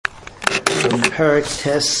Perek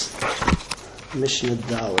Tes Mishnah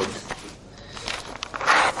Daled.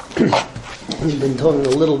 We've been talking a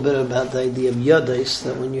little bit about the idea of yadais,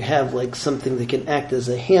 that when you have like something that can act as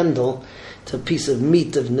a handle to a piece of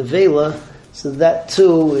meat of nevela, so that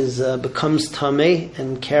too is becomes tameh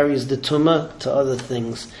and carries the tumah to other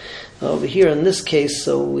things. Over here in this case,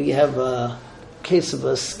 so we have a case of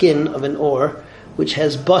a skin of an oar which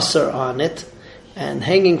has basar on it, and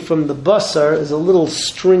hanging from the basar is a little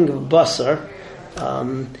string of basar,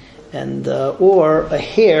 or a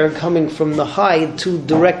hair coming from the hide to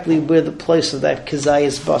directly where the place of that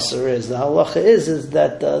kizayis basar is. The halacha is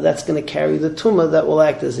that that's going to carry the tumah that will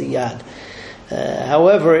act as a yad.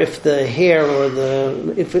 However, if the hair or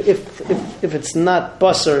if it's not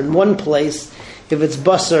basar in one place, if it's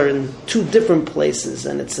basar in two different places,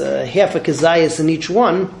 and it's half a kizayis in each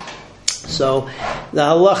one, so the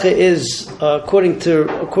halacha is according to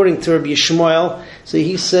Rabbi Yishmael. So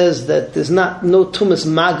he says that there's no tumas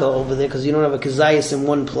maga over there because you don't have a kizayis in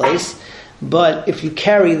one place. But if you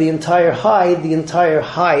carry the entire hide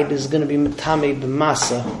is going to be metame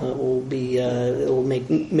b'masa. It will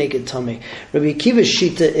make it tummy. Rabbi Akiva's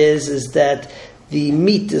shita is that the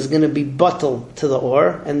meat is going to be bottled to the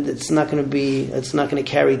or, and it's not going to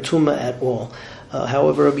carry tuma at all.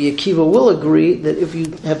 However, Rabbi Akiva will agree that if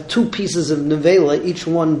you have two pieces of nevela, each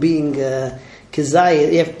one being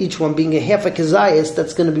kizayis, each one being a half a kizayis,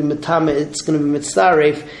 that's going to be metame. It's going to be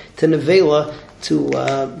mitzaref to nevela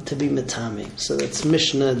to be metame. So that's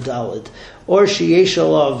Mishnah Daled. Or sheyesh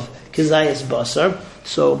alav kizayis basar.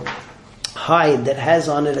 So hide that has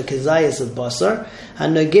on it a kizayis of basar.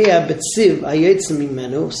 Hanagea betziv ayetzim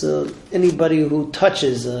mimenu. So anybody who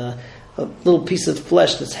touches a little piece of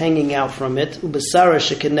flesh that's hanging out from it, ubasara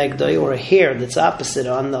shekenegdai, or a hair that's opposite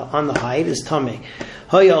on the hide, is tameh.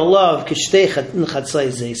 Haya alav kishtei chatzai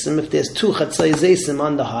zeisim. If there's two chatzai zeisim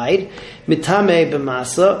on the hide, mitame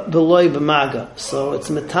b'masa b'loi b'maga. So it's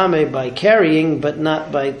mitame by carrying, but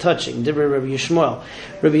not by touching. Divrei Rabbi Yishmael.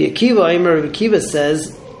 Rabbi Akiva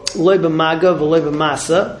says loi b'maga v'loi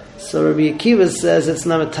b'masa. So Rabbi Akiva says it's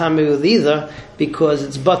not mitame with either, because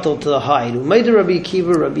it's bottled to the hide. Umayda Rabbi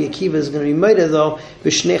Akiva is going to be mayda though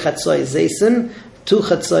b'shnei chatzai zeisim. Two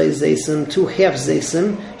chatzai zeisim, two half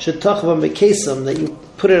zeisim, shetachvam bekesam, that you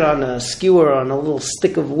put it on a skewer, on a little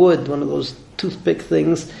stick of wood, one of those toothpick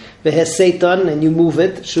things, veheseitan, and you move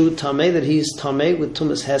it, shu tameh, that he's tameh with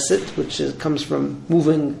tumas heset, which comes from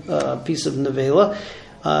moving a piece of nevela.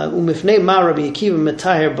 Umifnei ma Rabbi Akiva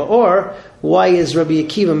metahir ba'or. Why is Rabbi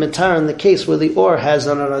Akiva metahir in the case where the or has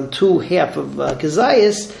on it on two half of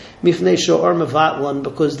kizayis? Mifnei sho'or mevatlan,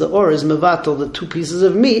 because the or is mevatel, the two pieces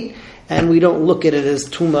of meat, and we don't look at it as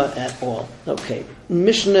tuma at all. Okay,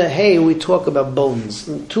 Mishnah Hay, we talk about bones.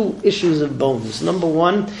 Two issues of bones. Number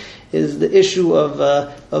one is the issue of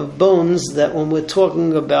bones, that when we're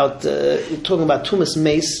talking about tumas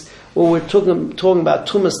mace, or we're talking about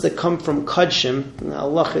tumas that come from kadshim.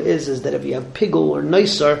 Halacha is that if you have pigul or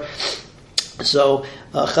neisar, so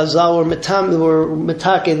chazal or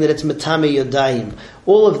metaken, that it's metame yodayim.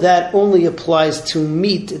 All of that only applies to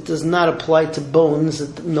meat. It does not apply to bones,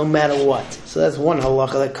 no matter what. So that's one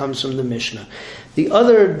halacha that comes from the Mishnah. The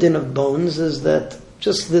other din of bones is that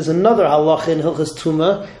there's another halacha in Hilchas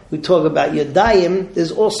Tumah. We talk about yodayim.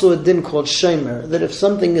 There's also a din called shemer, that if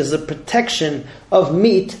something is a protection of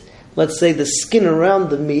meat, let's say the skin around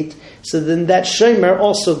the meat, so then that shemer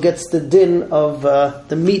also gets the din of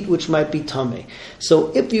the meat which might be tameh.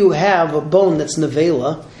 So if you have a bone that's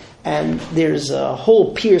nevela, and there's a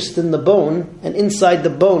hole pierced in the bone, and inside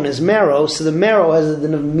the bone is marrow, so the marrow has a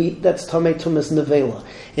din of meat, that's tameh tumas nevela.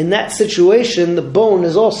 In that situation, the bone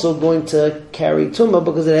is also going to carry tumah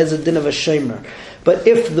because it has a din of a shemer. But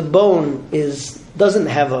if the bone doesn't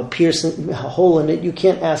have a hole in it, you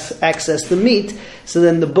can't access the meat, so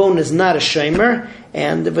then the bone is not a shemer,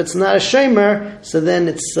 and if it's not a shemer, so then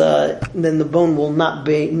then the bone will not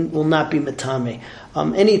be metame.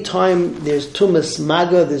 Anytime there's tumas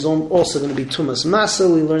maga, there's also going to be tumas masa.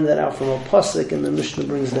 We learned that out from a pasuk, and the Mishnah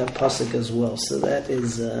brings that pasuk as well. So that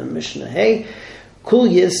is Mishnah Hey.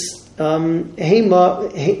 Kulyas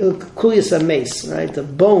kulyas mace, right? The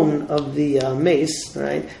bone of the mace,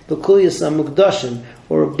 right? The kulyas mukdashin,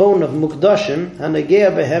 or a bone of mukdashin,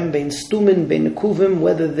 hanagea behem bein stumin bein nekuvim,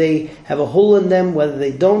 whether they have a hole in them, whether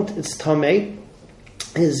they don't, it's tameh.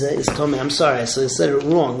 Is tameh. I'm sorry, so I said it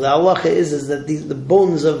wrong. The halacha is that the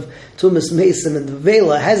bones of tumas mace and the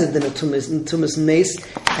vela has it in a tumas mace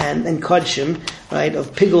and kadshim, right?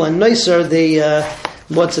 Of pigul and neisar, they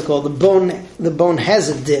what's it called? The bone has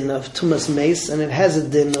a din of tumas mace, and it has a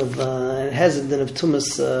din of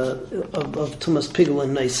tumas pigul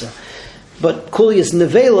and neisar. But kulias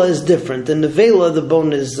nevela is different. In nevela, the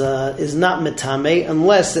bone is not metame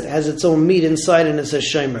unless it has its own meat inside and it's a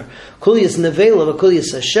shemer. Kulias nevela,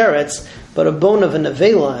 kulias sheretz, but a bone of a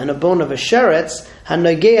nevela and a bone of a sheretz,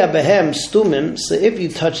 hanagea behem stumim. So if you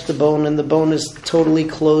touch the bone and the bone is totally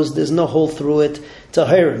closed, there's no hole through it,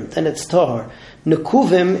 tahirim, then it's tahor.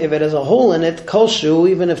 Nekuvim, if it has a hole in it, kolshu,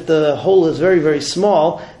 even if the hole is very, very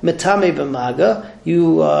small, metame b'maga,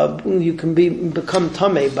 you can become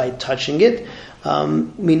tame by touching it.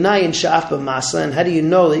 Minayin sha'af b'masa, and how do you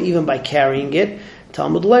know that even by carrying it?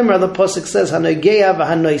 Talmud Leimer, the pasuk says, hanogeya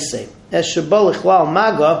v'hanoisei. Es shebal ichlal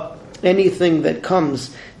maga, anything that comes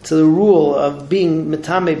to the rule of being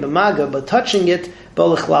metame b'maga, but touching it,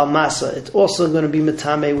 Bolachlal masa. It's also going to be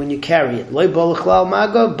metame when you carry it. Loi bolachlal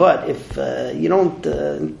maga, but if you don't,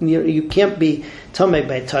 you can't be tame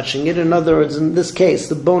by touching it. In other words, in this case,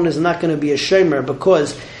 the bone is not going to be a shemer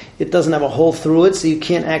because it doesn't have a hole through it, so you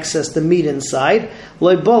can't access the meat inside.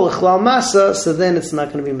 Loi bolachlal masa, so then it's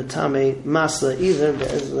not going to be metame masa either.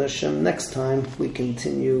 Be'ez Hashem, next time we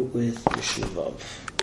continue with Yeshuvav.